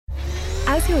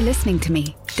As you're listening to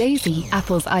me, Daisy,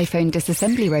 Apple's iPhone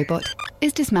disassembly robot,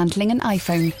 is dismantling an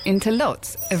iPhone into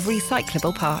lots of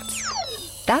recyclable parts.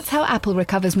 That's how Apple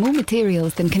recovers more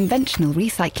materials than conventional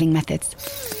recycling methods.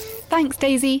 Thanks,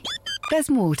 Daisy. There's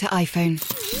more to iPhone.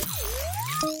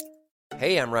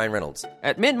 Hey, I'm Ryan Reynolds.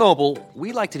 At Mint Mobile,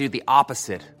 we like to do the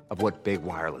opposite of what Big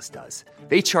Wireless does.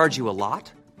 They charge you a lot,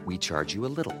 we charge you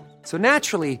a little. So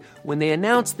naturally, when they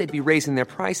announced they'd be raising their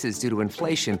prices due to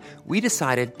inflation, we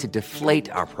decided to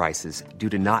deflate our prices due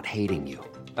to not hating you.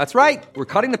 That's right. We're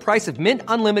cutting the price of Mint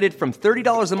Unlimited from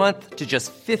 $30 a month to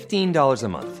just $15 a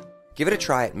month. Give it a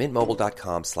try at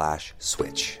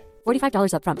mintmobile.com/switch.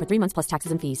 $45 up front for 3 months plus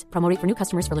taxes and fees. Promo rate for new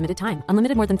customers for limited time.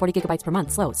 Unlimited more than 40 gigabytes per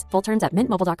month. Slows full terms at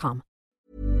mintmobile.com.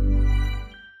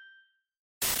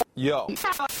 Yo,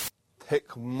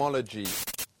 technology,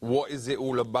 what is it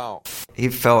all about? He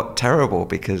felt terrible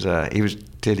because he was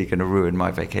clearly going to ruin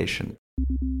my vacation.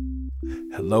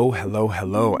 Hello,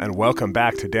 and welcome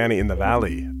back to Danny in the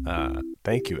Valley.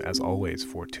 Thank you, as always,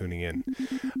 for tuning in.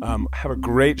 I have a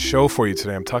great show for you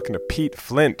today. I'm talking to Pete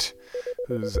Flint,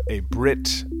 who's a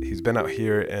Brit. He's been out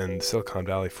here in Silicon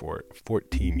Valley for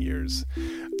 14 years.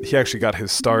 He actually got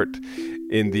his start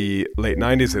in the late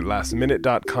 90s at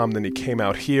lastminute.com. Then he came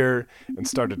out here and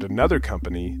started another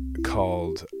company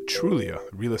called Trulia,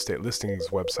 a real estate listings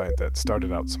website that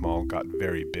started out small, got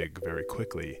very big very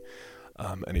quickly.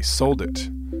 And he sold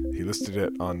it. He listed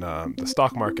it on the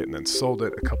stock market and then sold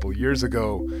it a couple years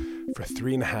ago for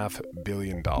 $3.5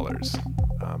 billion.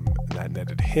 And that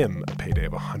netted him a payday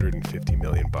of $150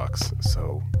 million.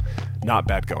 So not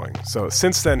bad going. So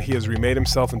since then, he has remade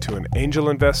himself into an angel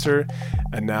investor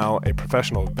and now a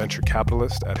professional venture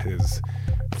capitalist at his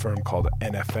firm called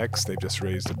NFX. They've just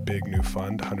raised a big new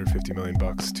fund, $150 million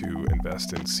to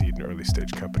invest in seed and early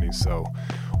stage companies. So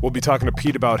we'll be talking to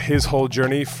Pete about his whole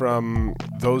journey from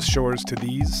those shores to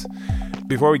these.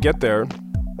 Before we get there,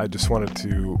 I just wanted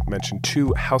to mention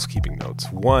 2 housekeeping notes.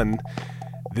 One,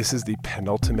 this is the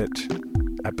penultimate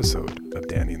episode of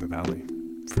Danny in the Valley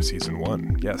for season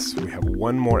 1. Yes, we have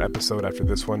one more episode after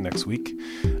this one next week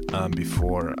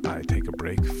before I take a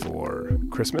break for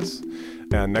Christmas.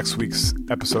 And next week's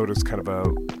episode is kind of a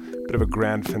bit of a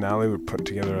grand finale. We're putting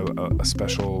together a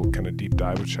special kind of deep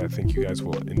dive, which I think you guys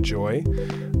will enjoy.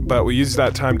 But we use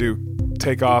that time to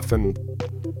take off and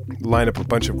line up a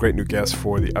bunch of great new guests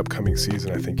for the upcoming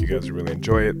season. I think you guys will really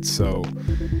enjoy it. So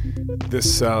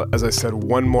this, as I said,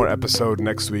 one more episode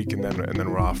next week, and then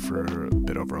we're off for a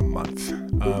bit over a month.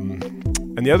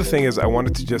 And the other thing is I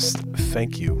wanted to just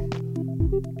thank you,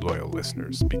 loyal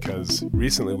listeners, because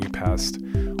recently we passed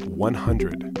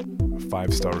 100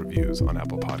 5-star reviews on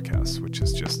Apple Podcasts, which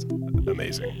is just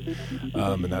amazing.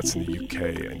 And that's in the UK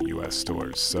and US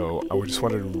stores. So I just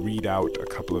wanted to read out a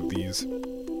couple of these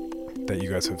that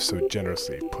you guys have so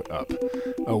generously put up.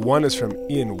 One is from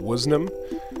Ian Woosnam,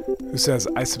 who says,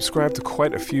 I subscribe to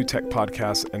quite a few tech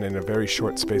podcasts, and in a very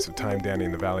short space of time, Danny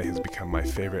in the Valley has become my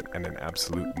favorite and an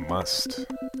absolute must.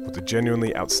 With a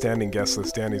genuinely outstanding guest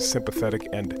list, Danny's sympathetic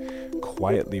and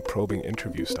quietly probing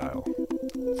interview style.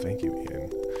 Thank you, Ian.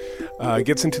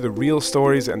 Gets into the real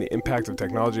stories and the impact of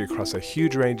technology across a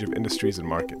huge range of industries and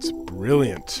markets.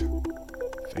 Brilliant.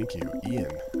 Thank you,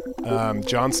 Ian.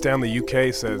 John Stanley,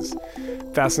 UK, says,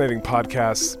 fascinating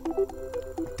podcasts.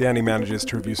 Danny manages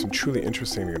to review some truly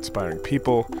interesting and inspiring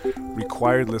people.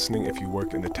 Required listening if you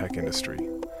work in the tech industry.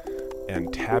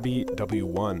 And Tabby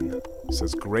W1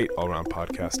 says, great all-around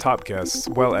podcast, top guests,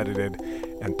 well edited,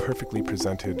 and perfectly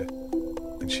presented.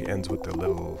 And she ends with the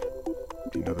little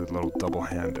double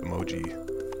hand emoji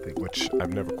thing, which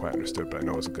I've never quite understood, but I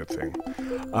know is a good thing.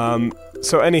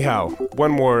 So anyhow,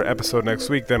 one more episode next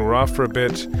week, then we're off for a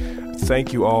bit.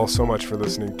 Thank you all so much for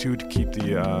listening to keep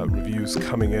the reviews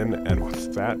coming in, and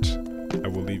with that, I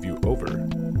will leave you over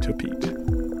to Pete.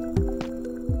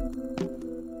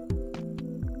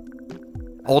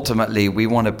 Ultimately, we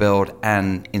want to build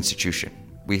an institution.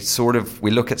 We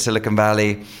look at Silicon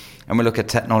Valley and we look at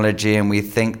technology and we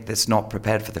think it's not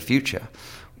prepared for the future.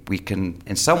 We can,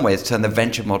 in some ways, turn the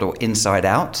venture model inside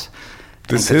out.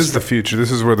 This is the future.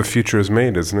 This is where the future is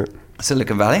made, isn't it?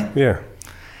 Silicon Valley? Yeah.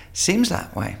 Seems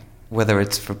that way. Whether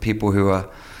it's for people who are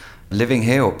living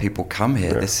here or people come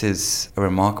here, This is a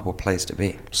remarkable place to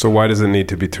be. So why does it need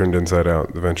to be turned inside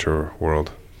out, the venture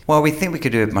world? Well, we think we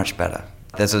could do it much better.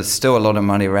 There's still a lot of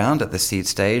money around at the seed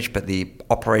stage, but the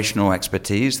operational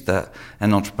expertise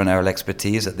and entrepreneurial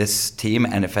expertise that this team,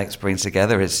 NFX, brings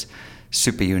together is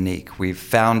super unique.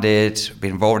 We've been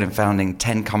involved in founding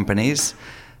 10 companies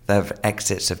that have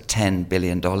exits of $10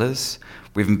 billion.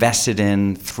 We've invested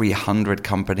in 300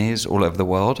 companies all over the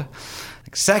world.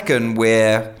 Second,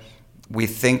 we're we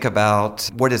think about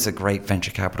what is a great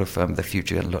venture capital firm of the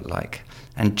future going to look like.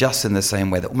 And just in the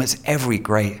same way that almost every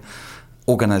great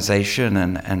organization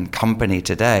and company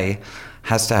today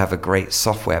has to have a great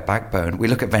software backbone. We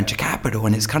look at venture capital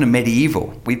and it's kind of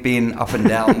medieval. We've been up and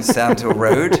down Sandhill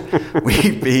Road.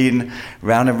 We've been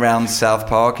round and round South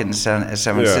Park in San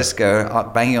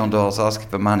Francisco, banging on doors, asking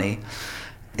for money.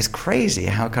 It's crazy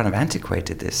how kind of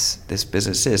antiquated this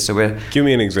business is. So Give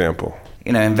me an example.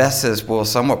 Investors will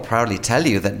somewhat proudly tell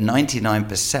you that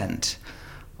 99%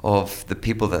 of the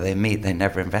people that they meet, they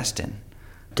never invest in.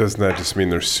 Doesn't that just mean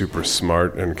they're super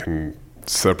smart and can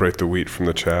separate the wheat from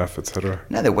the chaff, etc.?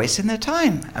 No, they're wasting their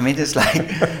time. I mean, it's like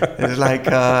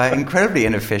incredibly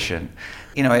inefficient.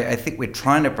 I think we're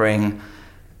trying to bring,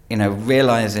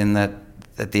 realizing that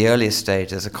at the earliest stage,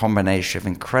 there's a combination of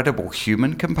incredible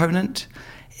human component.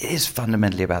 It is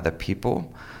fundamentally about the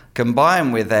people,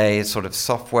 combined with a sort of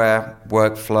software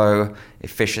workflow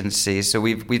efficiency. So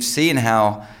we've seen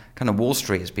how kind of Wall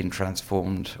Street has been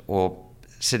transformed, or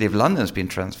City of London has been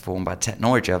transformed by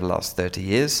technology over the last 30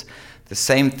 years. The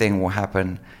same thing will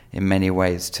happen in many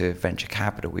ways to venture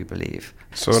capital, we believe.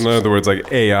 So in other words,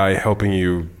 like AI helping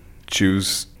you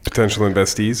choose potential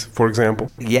investees, for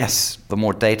example? Yes. The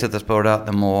more data that's built up,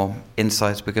 the more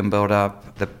insights we can build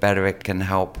up, the better it can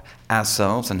help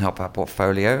ourselves and help our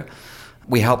portfolio.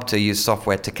 We help to use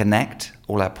software to connect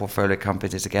all our portfolio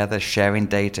companies together, sharing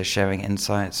data, sharing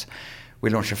insights. We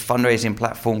launched a fundraising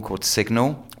platform called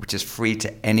Signal, which is free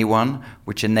to anyone,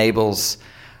 which enables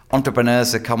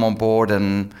entrepreneurs to come on board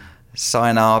and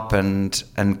sign up and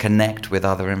connect with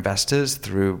other investors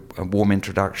through a warm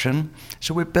introduction.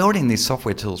 So we're building these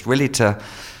software tools really to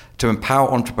empower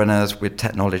entrepreneurs with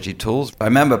technology tools. I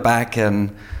remember back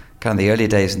in kind of the early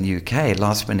days in the UK,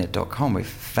 lastminute.com, we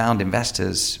found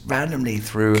investors randomly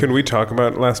through... Can we talk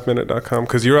about lastminute.com?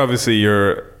 Because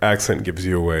your accent gives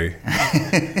you away,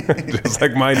 just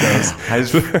like mine does.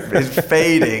 It's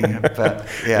fading, but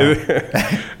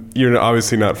yeah. You're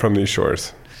obviously not from these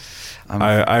shores.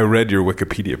 I read your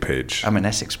Wikipedia page. I'm an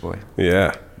Essex boy.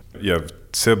 Yeah. You have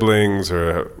siblings,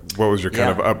 or what was your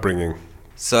kind of upbringing?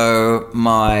 So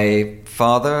my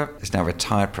father is now a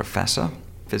retired professor,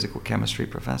 physical chemistry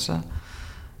professor.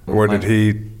 Where did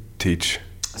he teach?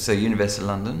 So University of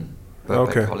London,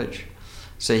 Birkbeck College.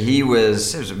 So it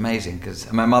was amazing because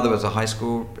my mother was a high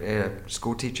school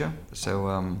teacher.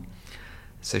 So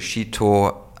she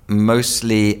taught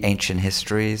mostly ancient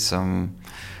history, some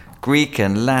Greek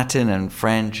and Latin and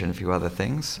French and a few other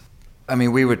things. I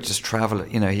mean, we would just travel,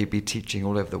 he'd be teaching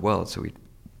all over the world. So we'd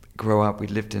grow up, we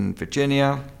lived in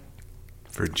Virginia.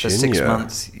 For 6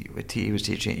 months, he was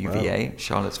teaching at UVA,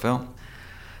 Charlottesville.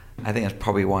 I think that's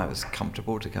probably why it was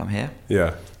comfortable to come here.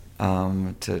 Yeah.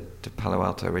 To Palo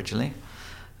Alto originally.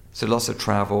 So lots of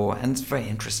travel, and it's very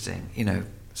interesting,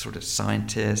 sort of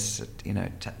scientists,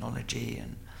 technology,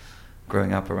 and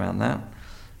growing up around that.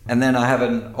 And then I have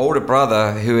an older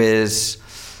brother he has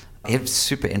a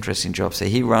super interesting job. So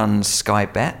he runs Sky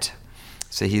Bet.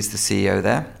 So he's the CEO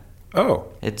there. Oh.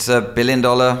 It's a $1 billion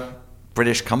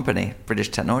British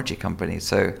technology company.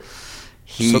 So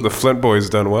the Flint boys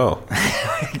done well.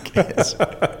 I guess.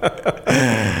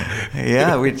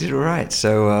 Yeah, we did all right.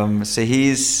 So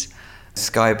he's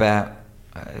Sky Bet.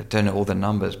 I don't know all the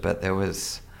numbers, but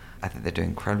I think they're doing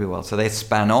incredibly well. So they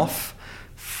span off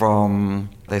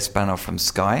from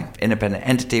Sky, independent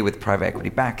entity with private equity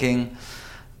backing,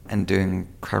 and doing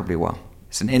incredibly well.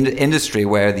 It's an industry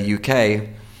where the UK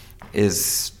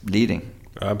is leading.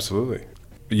 Absolutely.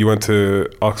 You went to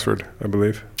Oxford, I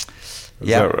believe.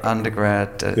 Right?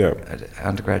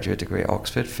 Undergraduate degree at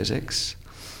Oxford, physics,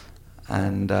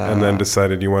 and then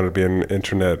decided you wanted to be an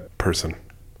internet person.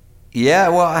 Yeah,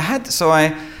 well,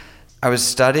 I was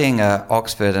studying at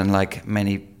Oxford, and like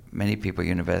many people at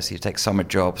university, you take summer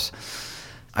jobs.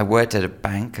 I worked at a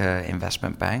bank,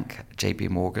 investment bank, JP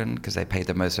Morgan, because they paid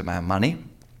the most amount of money.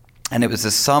 And it was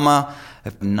the summer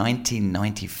of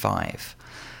 1995.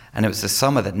 And it was the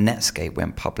summer that Netscape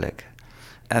went public.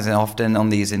 As in often on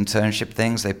these internship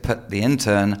things, they put the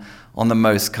intern on the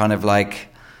most kind of like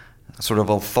sort of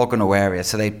orthogonal area.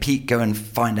 So Pete, go and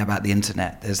find out about the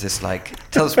internet. There's this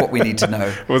tell us what we need to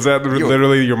know. Was that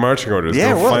literally your marching orders?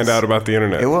 Yeah, go find out about the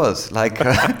internet. It was.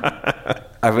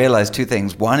 I realized two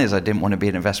things. One is I didn't want to be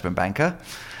an investment banker.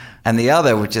 And the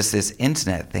other was just this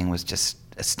internet thing was just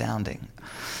astounding.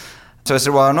 So I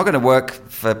said, well, I'm not going to work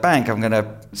for a bank. I'm going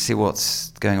to see what's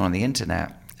going on the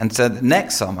internet. And so the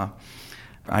next summer,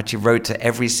 I actually wrote to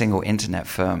every single internet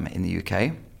firm in the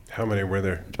UK. How many were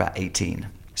there? About 18.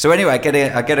 So anyway,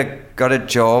 I got a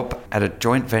job at a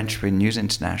joint venture with News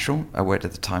International. I worked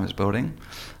at the Times building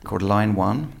called Line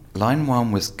 1. Line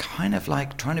One was kind of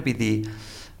like trying to be the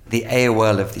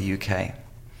AOL of the UK.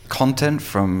 Content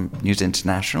from News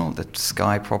International, the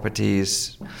Sky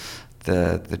properties,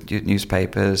 the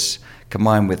newspapers,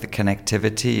 combined with the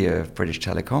connectivity of British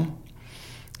Telecom.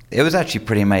 It was actually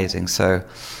pretty amazing. So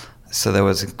there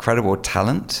was incredible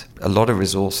talent, a lot of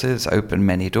resources, opened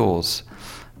many doors.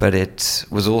 But it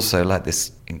was also like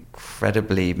this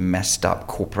incredibly messed up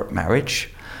corporate marriage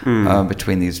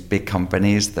between these big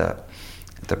companies that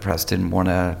perhaps didn't want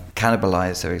to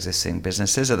cannibalize their existing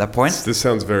businesses at that point. This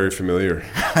sounds very familiar.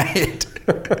 Right?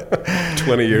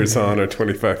 20 years on or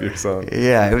 25 years on.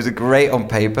 Yeah, it was great on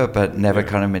paper, but never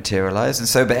kind of materialized. And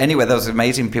so, but anyway, there was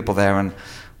amazing people there. And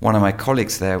one of my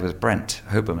colleagues there was Brent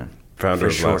Hoberman. Founder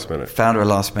of Last Minute. Founder of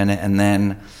Last Minute. And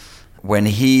then when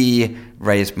he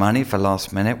raised money for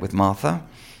Last Minute with Martha,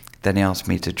 then he asked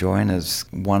me to join as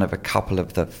one of a couple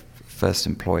of the first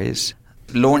employees.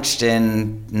 Launched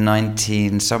in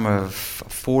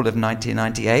fall of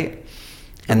 1998.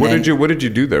 And what did you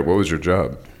do there? What was your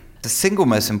job? The single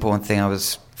most important thing I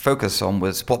was focused on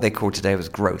was what they call today was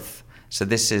growth. So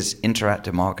this is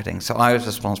interactive marketing. So I was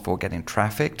responsible for getting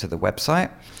traffic to the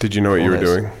website. Did you know what you were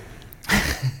doing?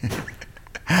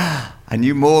 I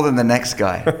knew more than the next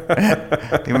guy.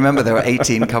 You remember there were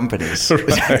 18 companies.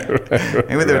 Right,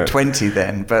 maybe there were 20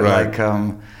 then, but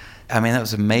that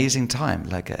was an amazing time,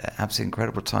 like an absolutely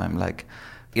incredible time.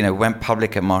 Went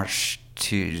public in March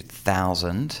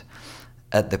 2000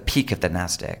 at the peak of the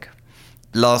NASDAQ.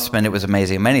 Last Minute was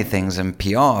amazing in many things, and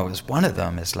PR was one of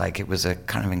them. It was a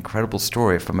kind of incredible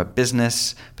story from a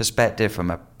business perspective, from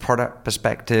a product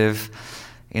perspective.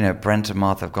 Brent and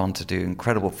Martha have gone to do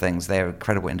incredible things. They're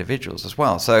incredible individuals as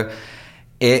well. So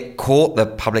it caught the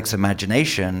public's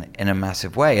imagination in a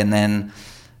massive way. And then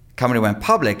company went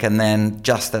public, and then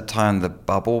just that time the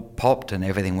bubble popped and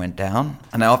everything went down.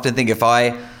 And I often think if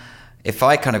I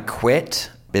kind of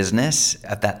quit business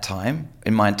at that time,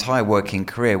 in my entire working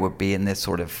career would be in this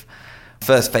sort of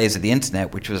first phase of the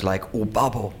internet, which was like all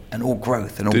bubble and all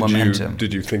growth and all momentum.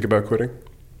 Did you think about quitting?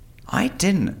 I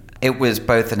didn't. It was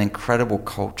both an incredible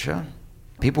culture.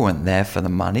 People weren't there for the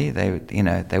money. They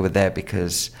were there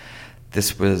because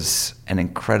this was an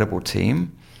incredible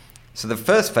team. So the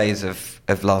first phase of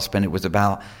Last Minute was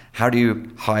about how do you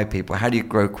hire people? How do you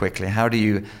grow quickly? How do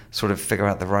you sort of figure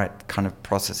out the right kind of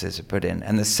processes to put in?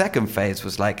 And the second phase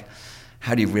was like,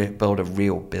 how do you build a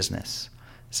real business?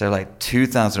 So like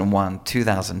 2001,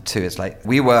 2002, it's like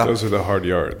we were... Those are the hard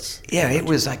yards. Yeah, it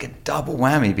was like a double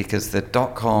whammy because the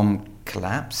dot-com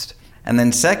collapsed. And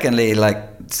then secondly, like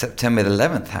September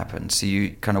 11th happened. So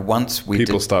you kind of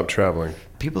People stopped traveling.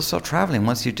 People stop traveling.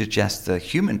 Once you digest the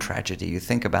human tragedy, you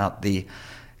think about the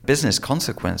business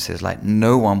consequences. Like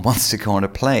no one wants to go on a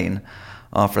plane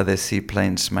after they see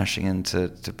planes smashing into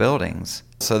buildings.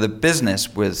 So the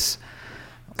business was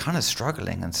kind of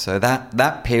struggling. And so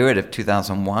that period of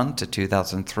 2001 to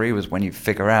 2003 was when you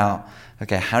figure out,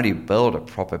 okay, how do you build a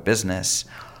proper business?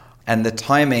 And the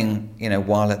timing,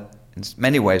 while it in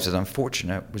many ways was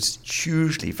unfortunate, was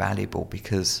hugely valuable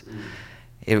because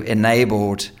it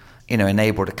enabled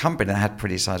a company that had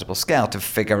pretty sizable scale to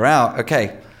figure out,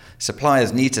 okay,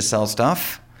 suppliers need to sell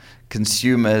stuff,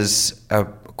 consumers are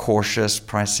cautious,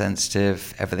 price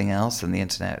sensitive, everything else, and the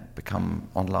internet become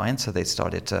online, so they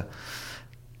started to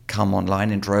come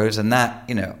online in droves, and that,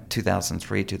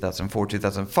 2003, 2004,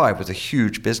 2005 was a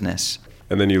huge business.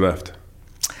 And then you left?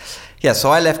 Yeah, so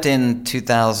I left in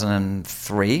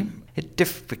 2003. It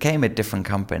became a different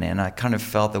company, and I kind of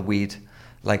felt that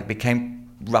it became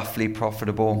roughly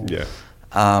profitable. Yeah.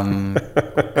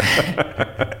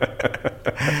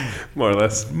 More or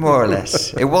less. More or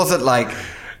less. It wasn't like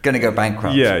going to go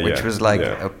bankrupt, which was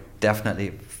a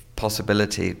definitely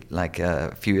possibility like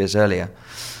a few years earlier.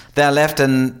 Then I left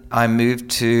and I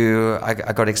moved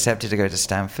I got accepted to go to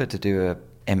Stanford to do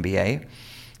an MBA,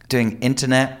 doing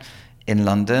internet in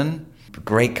London.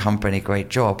 Great company, great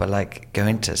job, but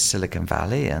going to Silicon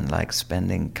Valley and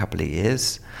spending a couple of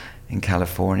years in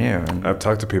California. And I've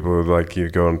talked to people who you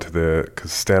go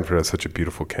because Stanford has such a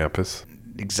beautiful campus.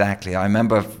 Exactly. I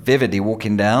remember vividly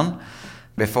walking down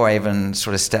before I even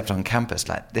sort of stepped on campus,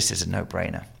 this is a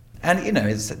no-brainer. And,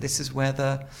 this is where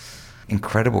the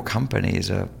incredible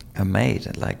companies are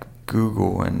made, like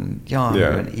Google and Yahoo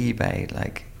and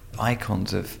eBay,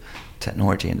 icons of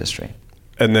technology industry.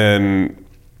 And then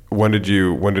when did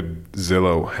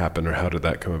Zillow happen, or how did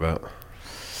that come about?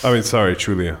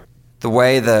 Trulia. The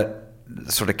way that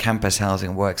sort of campus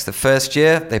housing works, the first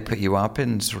year they put you up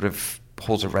in sort of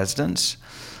halls of residence,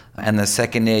 and the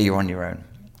second year you're on your own.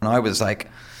 And I was like,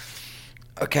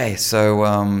 okay, so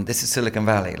this is Silicon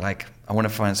Valley. I want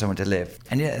to find somewhere to live.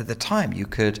 And yet at the time you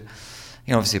could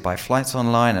You know, obviously buy flights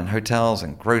online and hotels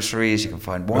and groceries. You can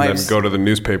find wives. And then go to the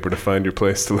newspaper to find your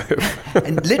place to live.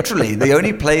 And literally, the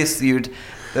only place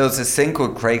there was this thing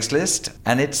called Craigslist,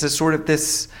 and it's a sort of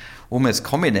this almost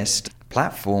communist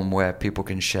platform where people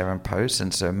can share and post,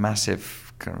 and so a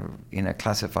massive kind of, you know,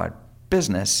 classified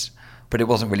business, but it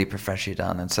wasn't really professionally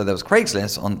done. And so there was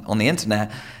Craigslist on the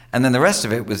internet, and then the rest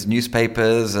of it was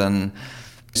newspapers and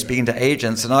speaking to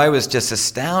agents. And I was just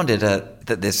astounded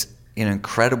that this, you know,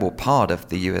 incredible part of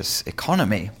the US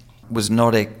economy was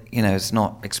not, you know, it's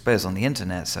not exposed on the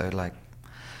internet. So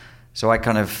I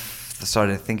kind of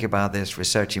started thinking about this,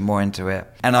 researching more into it,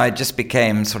 and I just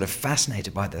became sort of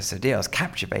fascinated by this idea. I was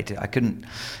captivated. I couldn't,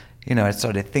 you know, I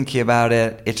started thinking about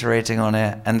it, iterating on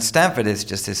it, and Stanford is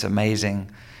just this amazing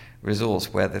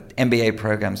resource where the MBA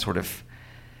program sort of,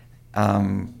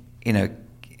 you know,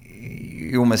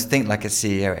 you almost think like a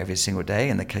CEO every single day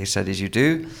in the case studies you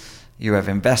do. You have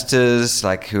investors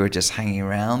like who are just hanging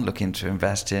around looking to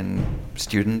invest in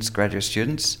students, graduate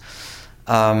students.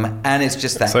 And it's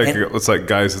just that. It's like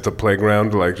guys at the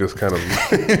playground, like just kind of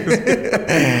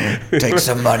take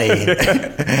some money.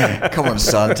 Come on,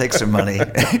 son, take some money. No,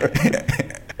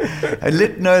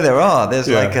 there are. There's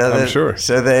I'm sure.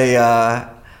 So they,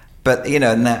 but you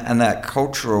know, and that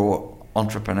cultural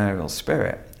entrepreneurial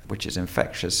spirit, which is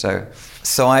infectious. So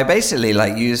I basically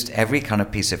used every kind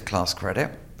of piece of class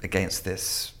credit against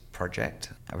this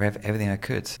project. I read everything I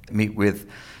could. Meet with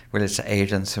real estate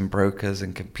agents and brokers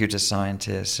and computer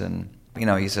scientists, and you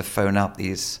know, I used to phone up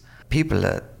these people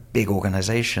at big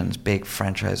organizations, big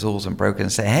franchisors and brokers,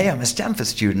 and say, "Hey, I'm a Stanford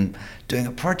student doing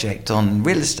a project on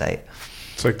real estate."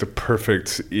 It's like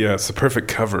it's the perfect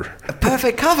cover. A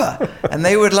perfect cover, and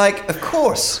they would of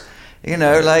course.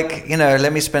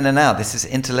 Let me spend an hour. This is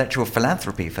intellectual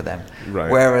philanthropy for them. Right.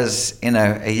 Whereas,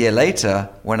 a year later,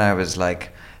 when I was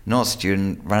not a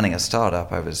student running a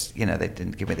startup, I was, they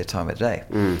didn't give me the time of day.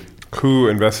 Who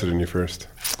invested in you first?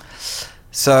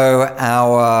 So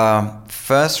our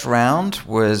first round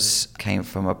came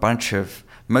from a bunch of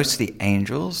mostly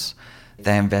angels.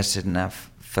 They invested in our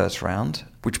first round,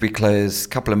 which we closed a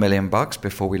couple of $1 million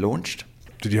before we launched.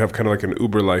 Did you have kind of an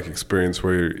Uber-like experience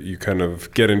where you kind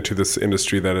of get into this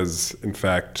industry that is, in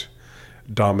fact,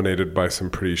 dominated by some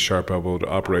pretty sharp-elbowed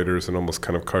operators and almost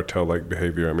kind of cartel-like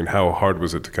behavior? I mean, how hard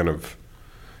was it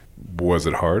was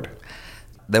it hard?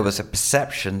 There was a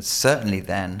perception, certainly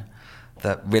then,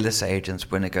 that real estate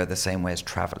agents wouldn't go the same way as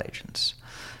travel agents.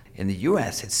 In the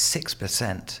US, it's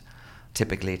 6%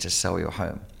 typically to sell your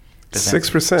home.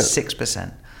 6%?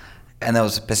 6%. And there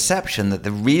was a perception that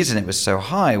the reason it was so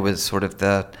high was sort of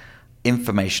the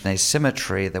information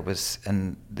asymmetry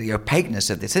and the opaqueness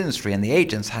of this industry, and the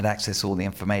agents had access to all the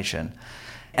information.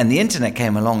 And the internet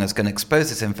came along as going to expose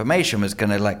this information, was going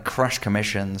to crush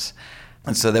commissions.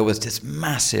 And so there was this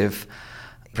massive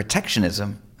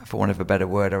protectionism, for want of a better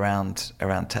word, around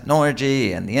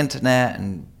technology and the internet,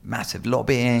 and massive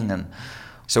lobbying. And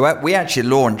so we actually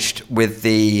launched with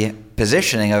the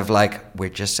positioning of we're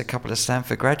just a couple of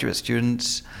Stanford graduate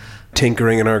students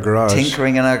tinkering in our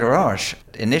garage.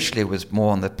 Initially, it was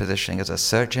more on the positioning as a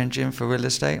search engine for real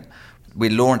estate. We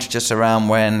launched just around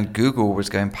when Google was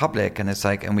going public, and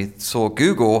and we saw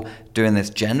Google doing this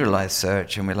generalized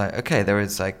search, and we're okay, there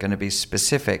is going to be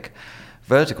specific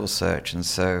vertical search. And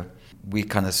so we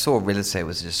kind of saw real estate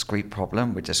was a discrete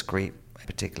problem with discrete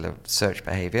particular search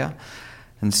behavior.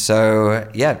 And so,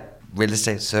 real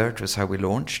estate search was how we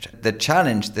launched. The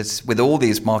challenge with all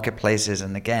these marketplaces,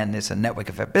 and again, it's a network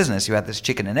effect business, you had this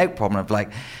chicken and egg problem of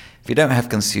if you don't have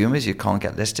consumers, you can't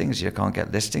get listings. You can't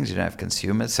get listings, you don't have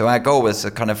consumers. So our goal was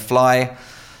to kind of fly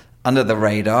under the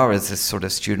radar as this sort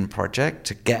of student project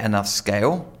to get enough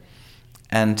scale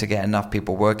and to get enough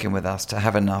people working with us to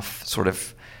have enough sort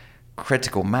of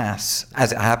critical mass.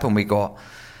 As it happened, we got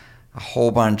a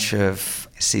whole bunch of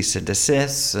cease and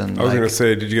desists, and I was going to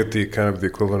say, did you get the kind of the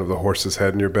equivalent of the horse's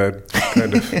head in your bed,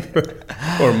 kind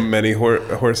of, or many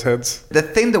horse heads? The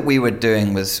thing that we were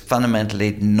doing was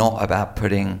fundamentally not about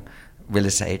putting real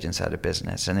estate agents out of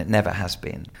business, and it never has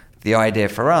been. The idea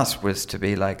for us was to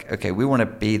be okay, we want to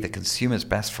be the consumer's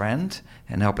best friend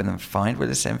in helping them find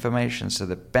real estate information, so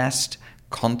the best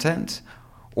content,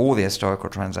 all the historical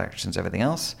transactions, everything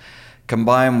else,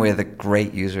 combined with a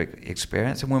great user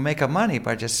experience, and we'll make our money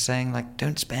by just saying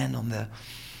don't spend on the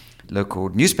local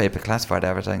newspaper classified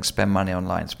advertising, spend money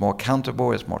online. It's more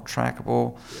accountable, it's more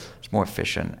trackable, it's more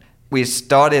efficient. We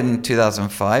started in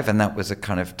 2005, and that was a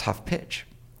kind of tough pitch.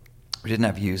 We didn't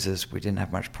have users, we didn't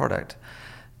have much product.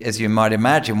 As you might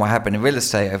imagine, what happened in real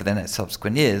estate over the next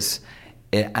subsequent years,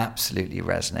 it absolutely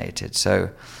resonated.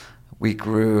 So we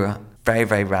grew very,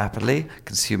 very rapidly,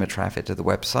 consumer traffic to the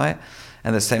website.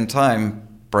 And at the same time,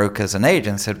 brokers and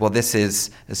agents said, well, this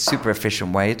is a super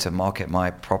efficient way to market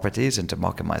my properties and to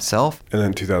market myself. And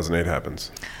then 2008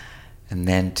 happens. And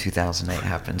then 2008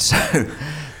 happened. So,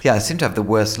 yeah, I seem to have the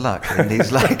worst luck in these,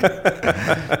 like,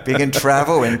 being in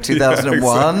travel in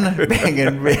 2001, exactly. Being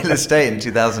in real estate in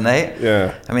 2008.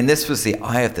 Yeah. I mean, this was the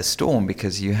eye of the storm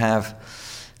because you have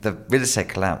the real estate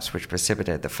collapse, which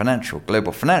precipitated the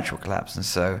global financial collapse. And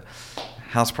so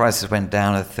house prices went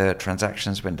down a third,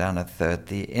 transactions went down a third.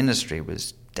 The industry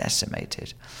was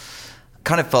decimated. I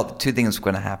kind of felt that two things were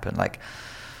going to happen. Like,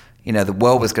 you know, the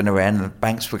world was going to end, the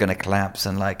banks were going to collapse,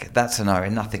 and like that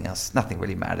scenario, nothing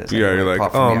really matters. Yeah, you're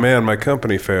like, oh man, my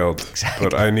company failed, exactly.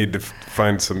 But I need to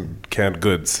find some canned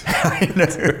goods. I know.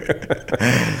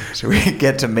 So we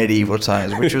get to medieval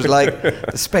times, which was like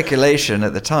the speculation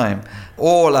at the time.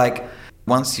 Or like,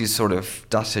 once you sort of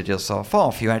dusted yourself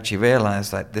off, you actually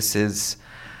realize like this is,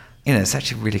 you know, it's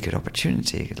actually a really good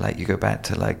opportunity. Like you go back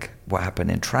to like what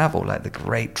happened in travel, like the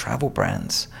great travel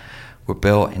brands were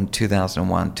built in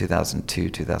 2001,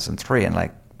 2002, 2003, and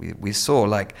like we saw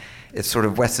like if sort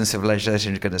of Western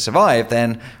civilization is going to survive,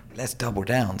 then let's double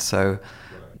down. So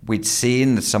we'd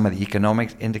seen some of the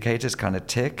economic indicators kind of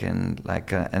tick and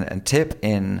like and tip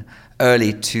in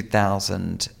early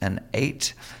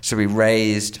 2008. So we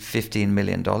raised $15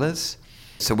 million.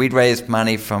 So we'd raised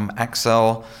money from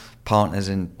Accel Partners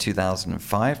in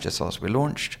 2005, just as we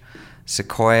launched.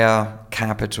 Sequoia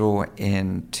Capital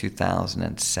in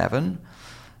 2007.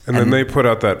 And then they put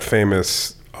out that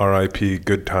famous RIP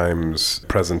Good Times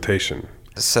presentation.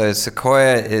 So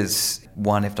Sequoia is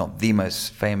one, if not the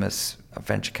most famous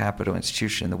venture capital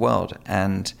institution in the world.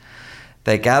 And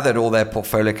they gathered all their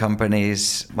portfolio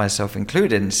companies, myself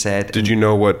included, and said... Did you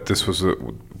know what this was,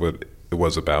 what it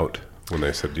was about when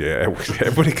they said, yeah,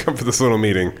 everybody come for this little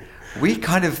meeting? We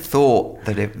kind of thought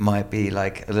that it might be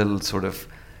like a little sort of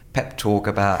pep talk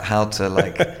about how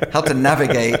to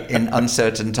navigate in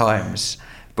uncertain times,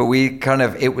 but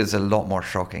it was a lot more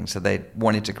shocking. So they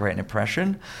wanted to create an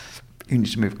impression. You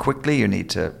need to move quickly. You need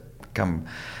to become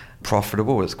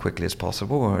profitable as quickly as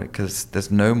possible because there's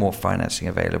no more financing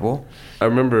available. I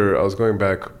remember I was going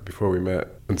back before we met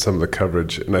in some of the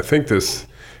coverage, and I think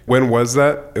when was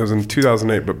that? It was in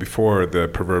 2008, but before the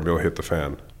proverbial hit the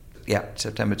fan. Yeah,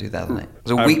 September 2008. It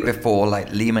was a week before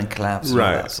like Lehman collapsed. Right.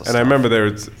 And all that sort of and I stuff. remember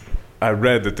I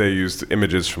read that they used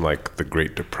images from like the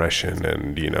Great Depression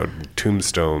and, you know,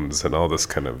 tombstones and all this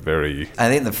kind of very... I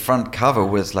think the front cover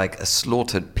was like a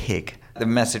slaughtered pig. The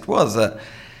message was that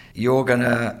you're going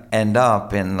to end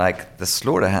up in like the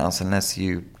slaughterhouse unless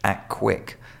you act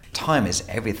quick. Time is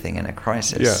everything in a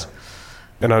crisis. Yeah.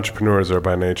 And entrepreneurs are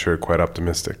by nature quite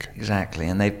optimistic. Exactly.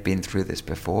 And they've been through this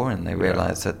before, and they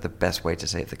realize that the best way to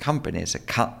save the company is to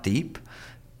cut deep,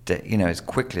 you know, as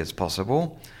quickly as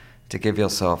possible, to give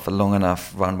yourself a long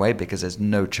enough runway because there's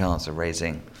no chance of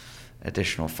raising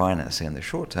additional financing in the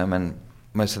short term. And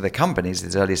most of the companies,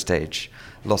 these early stage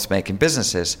loss-making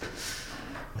businesses.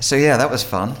 So yeah, that was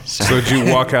fun. So did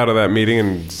you walk out of that meeting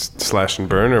and slash and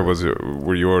burn, or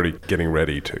were you already getting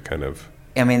ready to kind of...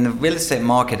 I mean, the real estate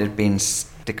market had been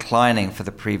declining for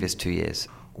the previous 2 years.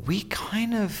 We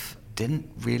kind of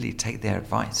didn't really take their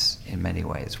advice in many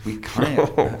ways. We kind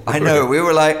of, I know, we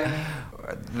were like,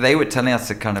 they were telling us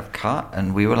to kind of cut,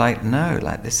 and we were like, no,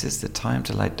 like this is the time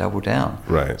to like double down.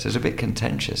 Right. So it was a bit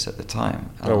contentious at the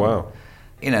time. Oh, wow.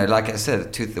 You know, like I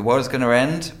said, the world is going to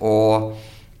end, or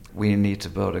we need to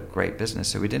build a great business.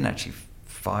 So we didn't actually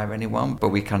fire anyone, but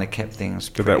we kind of kept things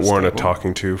Did that warrant stable. a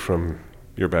talking to from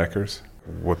your backers?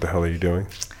 What the hell are you doing?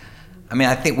 I mean,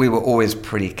 I think we were always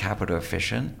pretty capital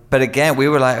efficient. But again, we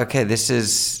were like, okay, this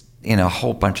is, you know, a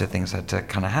whole bunch of things had to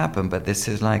kind of happen, but this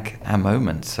is like our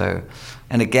moment. So,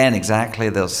 and again, exactly,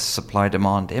 there's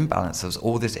supply-demand imbalance. There's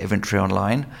all this inventory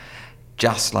online,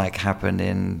 just like happened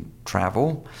in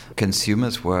travel.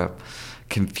 Consumers were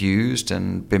confused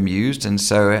and bemused. And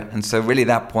so really at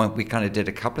that point, we kind of did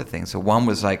a couple of things. So one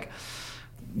was like,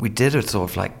 we did a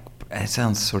sort of like, it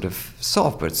sounds sort of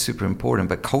soft, but it's super important,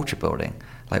 but culture building.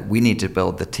 Like we need to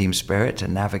build the team spirit to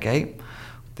navigate.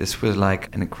 This was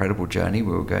like an incredible journey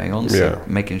we were going on. So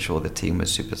making sure the team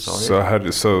was super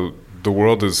solid. So the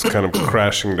world is kind of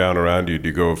crashing down around you. Do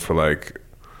you go for like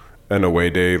an away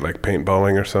day, like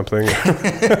paintballing or something?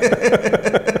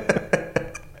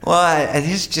 Well,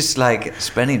 it's just like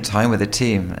spending time with the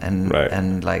team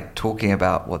and like talking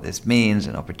about what this means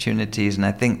and opportunities. And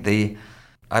I think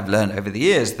I've learned over the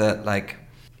years that like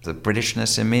the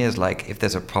Britishness in me is like, if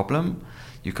there's a problem,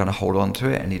 you kind of hold on to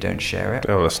it and you don't share it.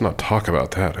 Oh, let's not talk about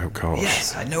that. Oh, gosh.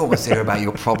 Yes, I know what's there about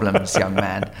your problems, young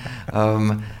man.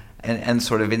 And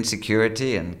sort of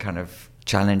insecurity and kind of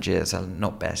challenges are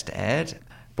not best aired.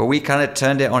 But we kind of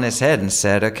turned it on its head and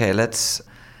said, okay, this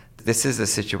is the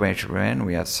situation we're in.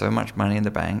 We have so much money in the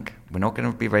bank. We're not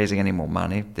going to be raising any more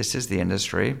money. This is the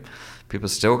industry. People are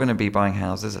still going to be buying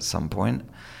houses at some point.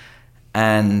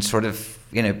 And sort of,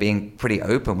 being pretty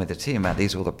open with the team about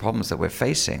these are all the problems that we're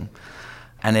facing.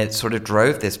 And it sort of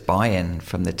drove this buy-in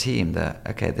from the team that,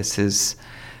 okay, this is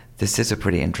a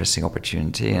pretty interesting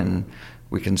opportunity and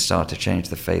we can start to change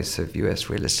the face of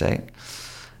US real estate.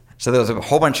 So there was a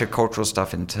whole bunch of cultural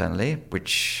stuff internally,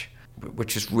 which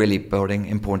is really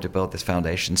important to build this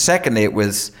foundation. Secondly, it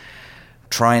was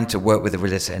trying to work with the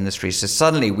real estate industry. So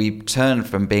suddenly we turned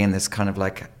from being this kind of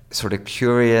like sort of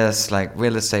curious, like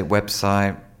real estate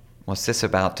website, what's this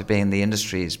about, to being the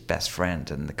industry's best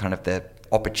friend and the kind of the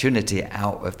opportunity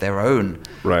out of their own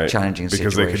challenging situations.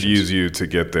 Because they could use you to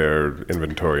get their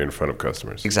inventory in front of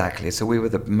customers. Exactly. So we were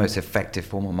the most effective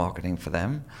form of marketing for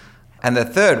them. And the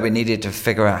third, we needed to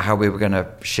figure out how we were going to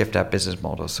shift our business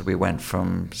model. So we went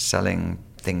from selling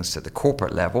things at the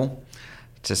corporate level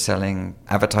to selling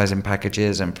advertising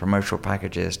packages and promotional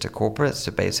packages to corporates,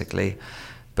 to basically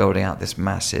building out this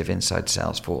massive inside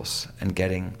sales force and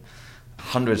getting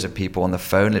hundreds of people on the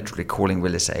phone, literally calling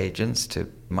real estate agents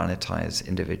to monetize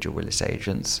individual real estate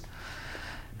agents.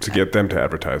 To get them to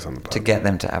advertise on the platform. To get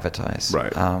them to advertise.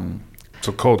 Right.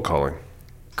 So cold calling.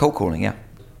 Cold calling, yeah.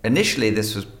 Initially,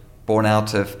 this was born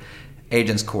out of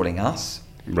agents calling us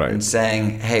and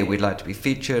saying, hey, we'd like to be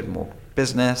featured, more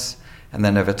business. And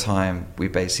then over time, we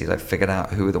basically figured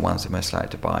out who were the ones that are most likely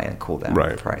to buy and call them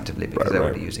proactively because they're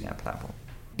already using our platform.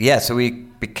 Yeah, so we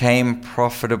became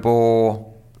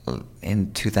profitable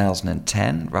in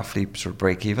 2010, roughly sort of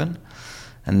break even,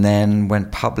 and then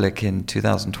went public in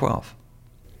 2012.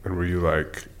 And were you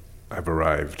like, I've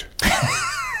arrived?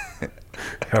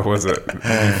 How was it? Did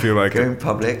you feel like going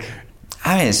public?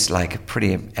 I mean, it's like a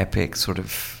pretty epic sort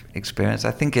of experience.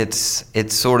 I think it's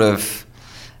sort of,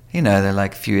 they're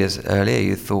like a few years earlier,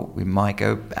 you thought we might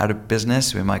go out of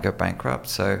business, we might go bankrupt.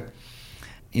 So,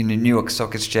 New York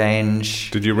Stock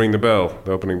Exchange. Did you ring the bell,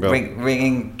 the opening bell?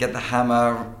 Ringing, get the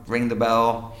hammer, ring the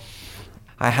bell.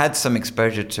 I had some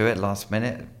exposure to it last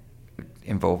minute,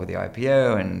 involved with the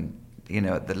IPO and,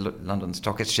 at the London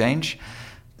Stock Exchange.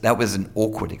 That was an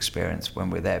awkward experience when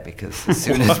we were there because as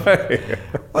soon as...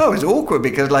 Well, it was awkward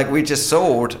because we just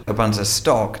sold a bunch of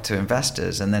stock to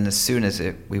investors and then as soon as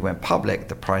we went public,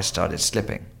 the price started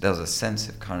slipping. There was a sense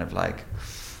of kind of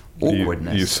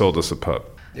awkwardness. You sold us a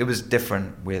pup. It was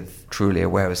different with Trulia,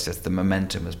 where it was just the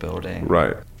momentum was building.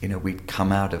 Right. We'd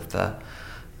come out of the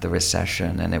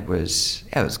recession and it was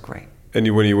great. And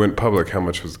when you went public, how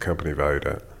much was the company valued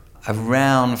at?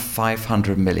 Around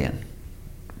 500 million.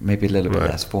 Maybe a little bit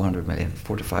less, 400 million,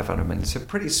 400 to 500 million. So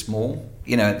pretty small,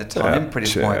 at the time, pretty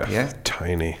small IPO.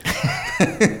 Tiny.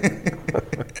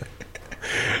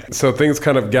 So things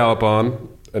kind of gallop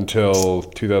on until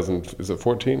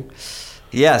 2014?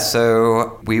 Yeah,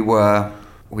 so we were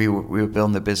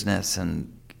building the business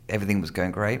and everything was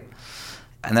going great.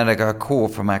 And then I got a call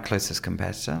from our closest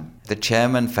competitor, the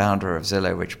chairman, founder of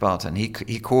Zillow, Rich Barton. He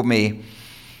called me.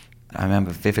 I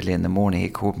remember vividly in the morning, he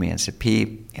called me and said,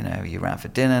 Pete, you around for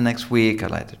dinner next week?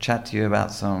 I'd like to chat to you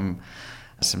about some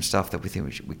stuff that we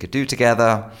think we could do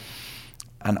together.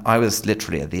 And I was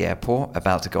literally at the airport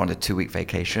about to go on a 2-week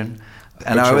vacation.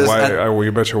 And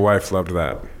you bet your wife loved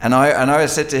that. And I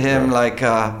said to him,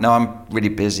 no, I'm really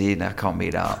busy and I can't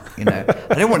meet up. I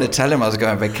didn't want to tell him I was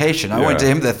going on vacation. I wanted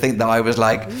him to think that I was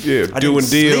doing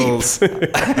deals.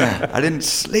 I didn't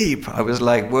sleep. I was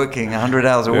working 100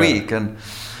 hours a week.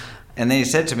 And then he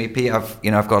said to me, Pete, I've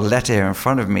got a letter here in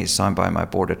front of me signed by my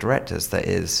board of directors that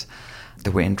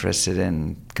we're interested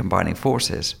in combining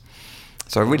forces.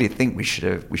 So I really think we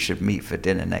should meet for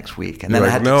dinner next week. And then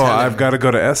I've got to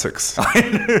go to Essex.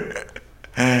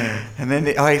 And then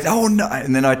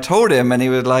and then I told him, and he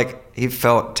was he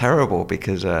felt terrible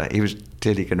because he was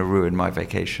clearly going to ruin my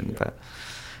vacation. But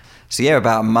so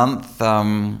about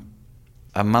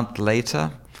a month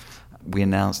later, we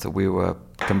announced that we were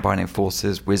combining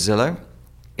forces with Zillow.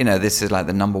 This is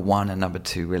the number 1 and number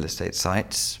 2 real estate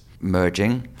sites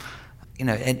merging.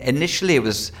 Initially it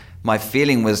was, my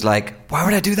feeling was why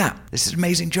would I do that? This is an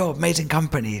amazing job, amazing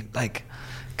company.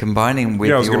 Combining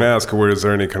with I was going to ask, is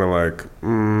there any kind of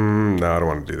no, I don't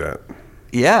want to do that.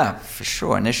 Yeah, for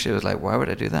sure. Initially it was why would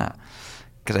I do that?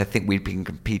 Because I think we'd been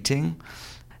competing.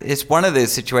 It's one of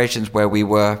those situations where we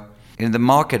were, the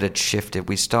market had shifted.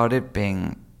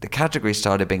 The category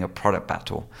started being a product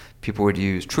battle. People would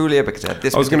use Trulia because they had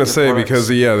this. I was going to say products. Because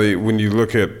when you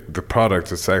look at the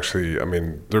product, it's actually,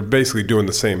 they're basically doing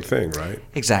the same thing, right?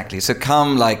 Exactly. So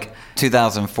come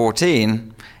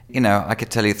 2014, I could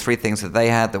tell you 3 things that they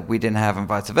had that we didn't have and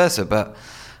vice versa. But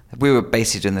we were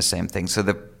basically doing the same thing. So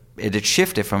it had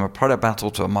shifted from a product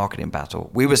battle to a marketing battle.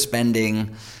 We were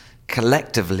spending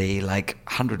collectively like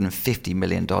 $150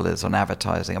 million on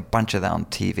advertising, a bunch of that on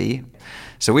TV.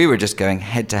 So we were just going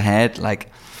head to head, like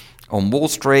on Wall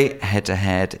Street, head to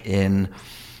head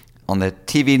on the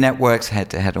TV networks, head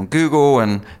to head on Google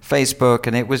and Facebook.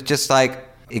 And it was just like,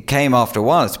 it came after a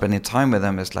while, spending time with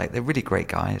them. It's like, they're really great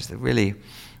guys. They're really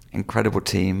incredible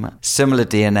team. Similar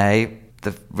DNA.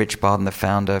 The Rich Barton, the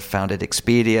founder, founded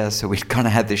Expedia. So we'd kind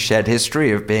of had this shared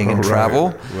history of being in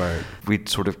travel. Right. We'd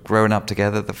sort of grown up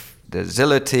together. The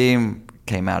Zillow team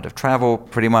came out of travel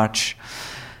pretty much.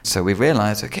 So we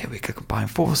realized, okay, we could combine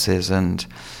forces and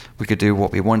we could do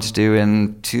what we wanted to do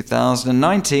in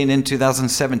 2019, in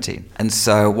 2017. And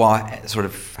so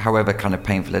however kind of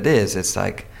painful it is, it's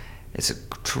like, it's a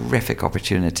terrific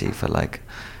opportunity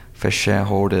for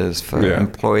shareholders, for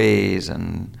employees,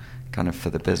 and kind of for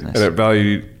the business. And it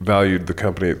valued the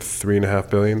company at $3.5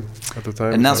 billion at the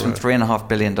time? Announcement $3.5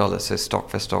 billion, so stock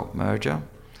for stock merger.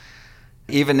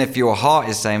 Even if your heart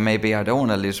is saying, maybe I don't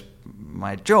want to lose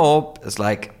my job, it's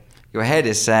like your head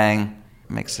is saying,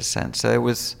 makes sense. So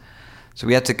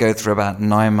we had to go through about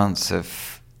 9 months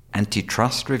of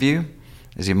antitrust review,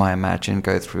 as you might imagine,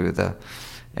 go through the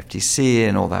FTC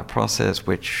and all that process,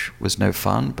 which was no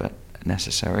fun, but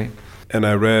necessary. And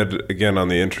I read, again, on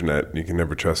the internet, you can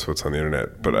never trust what's on the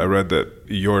internet, but I read that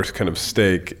your kind of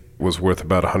stake was worth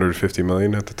about $150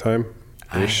 million at the time?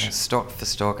 Stock for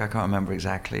stock, I can't remember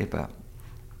exactly, but...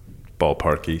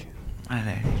 Ballparky. I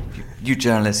know. You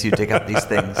journalists, you dig up these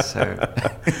things, so...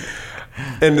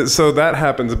 And so that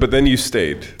happens, but then you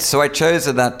stayed. So I chose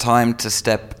at that time to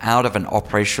step out of an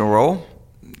operational role.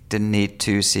 Didn't need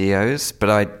two CEOs, but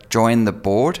I joined the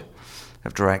board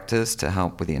of directors to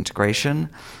help with the integration.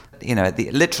 You know,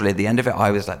 literally at the end of it,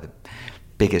 I was like the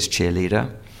biggest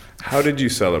cheerleader. How did you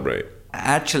celebrate?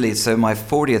 Actually, so my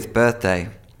 40th birthday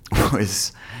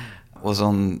was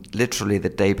on literally the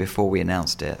day before we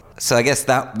announced it. So I guess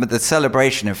the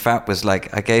celebration, in fact, was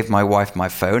like I gave my wife my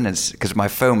phone, because my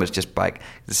phone was just like,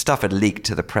 the stuff had leaked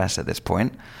to the press at this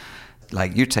point.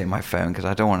 Like, you take my phone, because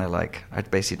I don't want to I'd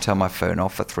basically turn my phone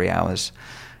off for 3 hours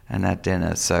and had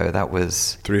dinner. So that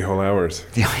was... 3 whole hours.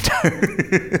 Yeah, I know.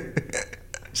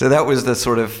 So that was the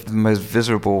sort of most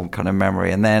visible kind of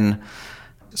memory. And then,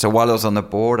 so while I was on the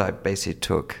board, I basically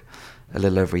took a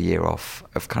little over a year off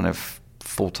of kind of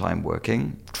full-time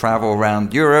working, travel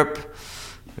around Europe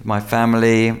with my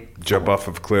family. Jump off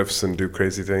of cliffs and do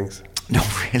crazy things? Not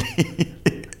really.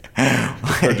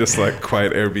 Or just like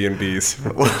quiet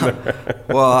Airbnbs?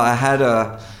 well, I had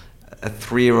a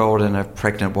 3-year-old and a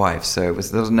pregnant wife, so there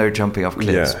was no jumping off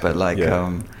cliffs, but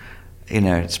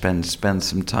spend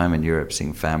some time in Europe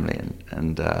seeing family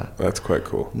and that's quite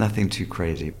cool. Nothing too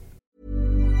crazy.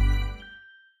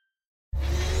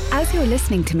 As you're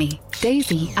listening to me,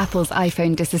 Daisy, Apple's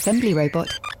iPhone disassembly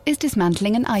robot, is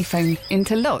dismantling an iPhone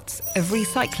into lots of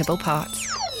recyclable parts.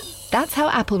 That's how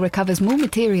Apple recovers more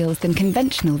materials than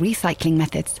conventional recycling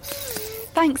methods.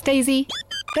 Thanks, Daisy.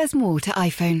 There's more to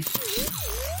iPhone.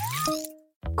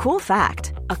 Cool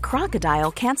fact, a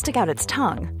crocodile can't stick out its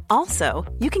tongue. Also,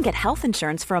 you can get health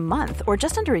insurance for a month or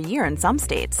just under a year in some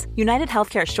states. United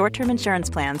Healthcare short-term insurance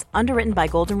plans, underwritten by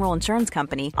Golden Rule Insurance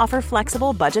Company, offer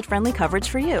flexible, budget-friendly coverage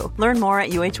for you. Learn more at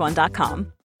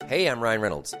uh1.com. Hey, I'm Ryan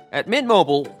Reynolds. At Mint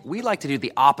Mobile, we like to do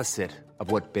the opposite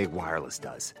of what Big Wireless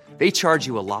does. They charge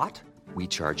you a lot, we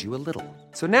charge you a little.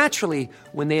 So naturally,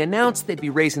 when they announced they'd be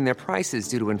raising their prices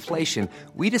due to inflation,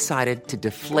 we decided to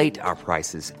deflate our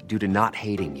prices due to not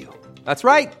hating you. That's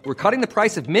right. We're cutting the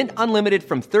price of Mint Unlimited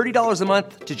from $30 a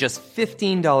month to just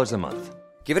 $15 a month.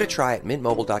 Give it a try at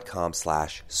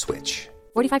mintmobile.com/switch.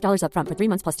 $45 up front for 3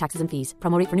 months plus taxes and fees.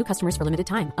 Promo rate for new customers for limited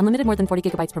time. Unlimited more than 40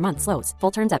 gigabytes per month. Slows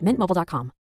full terms at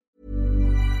mintmobile.com.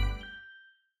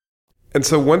 And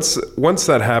so once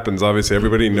that happens, obviously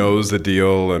everybody knows the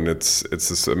deal and it's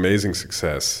this amazing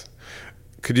success.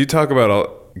 Could you talk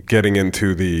about getting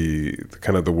into the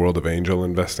kind of the world of angel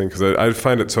investing? Because I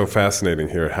find it so fascinating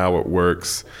here how it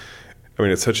works. I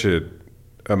mean, it's such a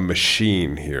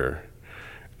machine here.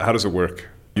 How does it work?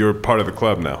 You're part of the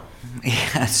club now.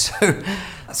 Yeah,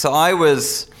 so I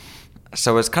was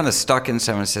kind of stuck in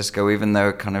San Francisco, even though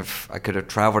I could have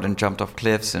traveled and jumped off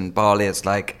cliffs. In Bali, it's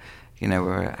like, we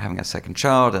were having a second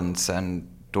child and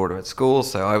daughter at school,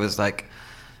 so I was like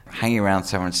hanging around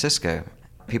San Francisco.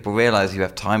 People realize you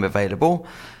have time available,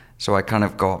 so I kind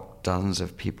of got dozens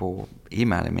of people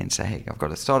emailing me and say, hey, I've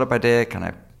got a startup idea, can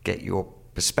I get your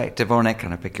perspective on it,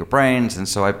 can I pick your brains? And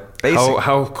so I basically...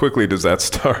 How quickly does that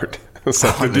start?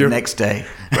 The next day.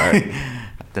 Right.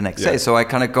 The next day. So I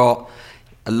kind of got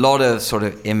a lot of sort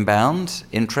of inbound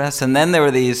interest. And then there